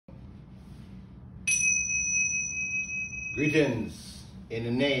Greetings in the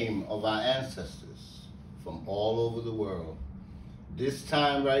name of our ancestors from all over the world. This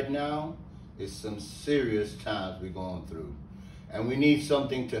time right now is some serious times we're going through. And we need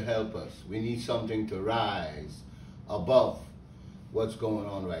something to help us. We need something to rise above what's going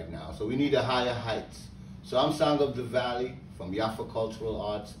on right now. So we need a higher heights. So I'm Sanga of the Valley from Yafa Cultural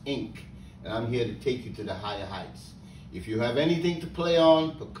Arts, Inc. And I'm here to take you to the higher heights. If you have anything to play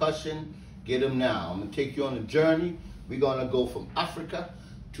on, percussion, get them now. I'm going to take you on a journey. We're going to go from Africa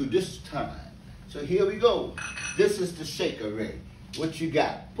to this time. So here we go. This is the shaker ray. What you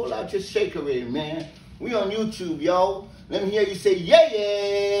got? Pull out your shaker ray, man. We on YouTube, yo. Let me hear you say, yeah,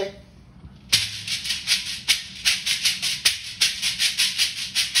 yeah.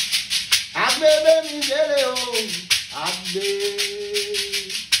 Abebe mi dele o.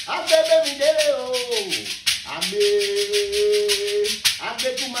 Abebe mi dele o. Abe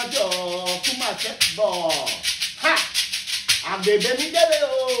kuma check ball. Ha! Abe mi dele o.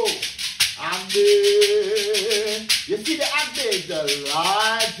 You see, the Abe is the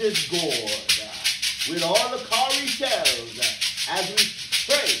largest gourd with all the cowrie shells. As we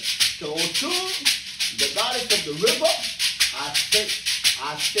pray to Oshun, the goddess of the river, I say,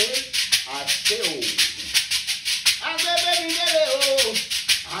 oh. Abe mi dele o.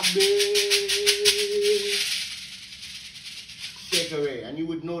 Abe. Shakeray. And you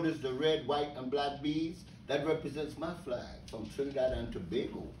would notice the red, white, and black beads. That represents my flag from Trinidad and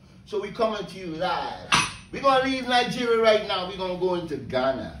Tobago. So we coming to you live. We're going to leave Nigeria right now. We're going to go into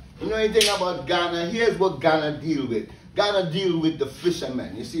Ghana. You know anything about Ghana? Here's what Ghana deal with. Ghana deal with the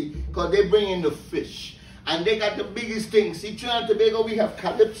fishermen, you see, because they bring in the fish. And they got the biggest things. See, Trinidad and Tobago, we have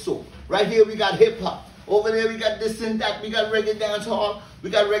calypso. Right here, we got hip-hop. Over there, we got this and that. We got reggae dance hall. We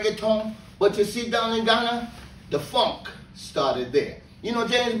got reggaeton. But you see down in Ghana, the funk started there. You know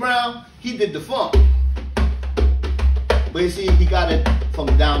James Brown? He did the funk. But you see, he got it from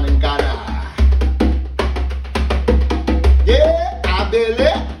down in Ghana. Yeah,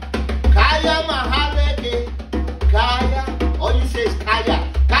 Abele, Kaya Mahaleke, Kaya, all you say is Kaya.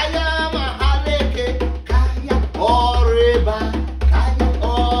 Kaya Mahaleke, Kaya Oreba, Kaya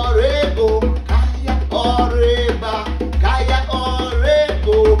Orego, Kaya Oreba, Kaya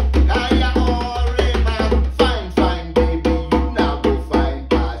Orego, Kaya Oreba. Fine, fine, baby, you now go find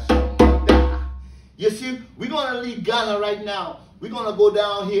Passion. You see, we're going to leave Ghana right now. We're going to go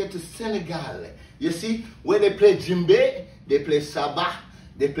down here to Senegal. You see, where they play djembe, they play sabah,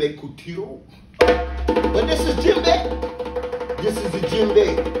 they play kutiro. But this is djembe. This is the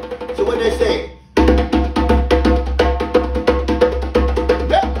djembe. So what they say?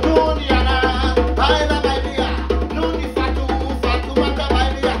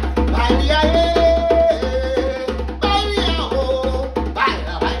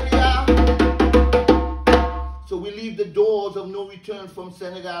 Return from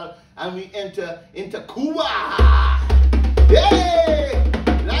Senegal and we enter into Cuba. Hey!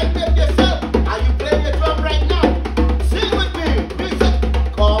 Light up yourself. Are you playing the drum right now? Sing with me. Listen.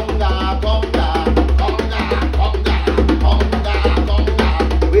 Conga, conga, conga, conga, conga, conga.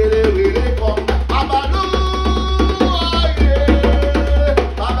 Willy, willy, conga. Babaloo, yeah.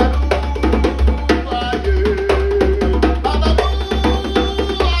 Babaloo, yeah. Babaloo,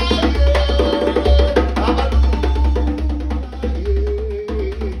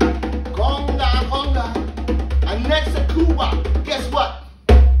 Cuba, guess what?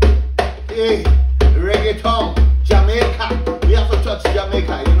 Hey, reggaeton, Jamaica. We have to touch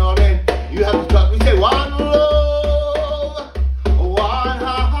Jamaica, you know what I mean? You have to touch. We say one love, one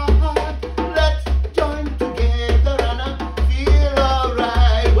heart. Let's join together and feel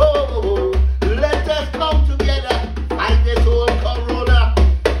alright. Whoa, let us come together. Fight this whole corona.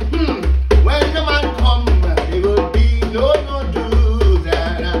 When the man come, there will be no do's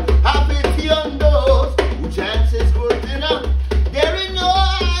and happy on those who chances good. There is no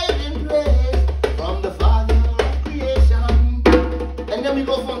hiding place from the Father of creation. And then we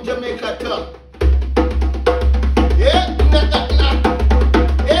go from Jamaica to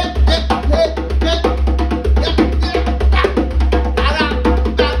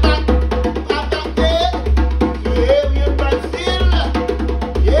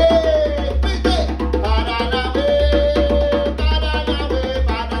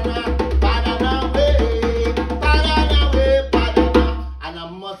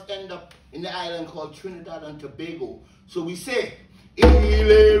in the island called Trinidad and Tobago. So we say,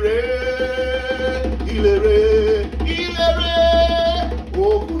 Ilere, Ilere, Ilere,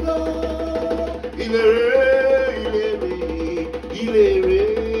 Oguna, Ilere, Ilere, Ilere,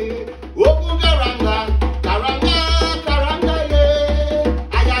 Ogungaranga, Karanga, Karanga, ye,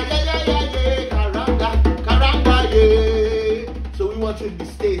 Ayayayaya, Karanga, Karanga, ye. want you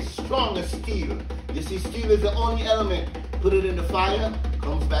to stay strong as steel. You see, steel is the only element. Put it in the fire,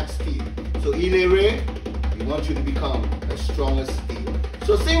 comes back steel. So Ile Ray, we want you to become as strong as steel.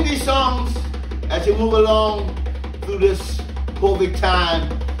 So sing these songs as you move along through this COVID time,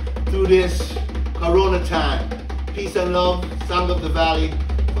 through this Corona time. Peace and love, Song of the Valley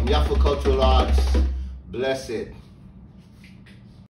from Yafa Cultural Arts. Blessed.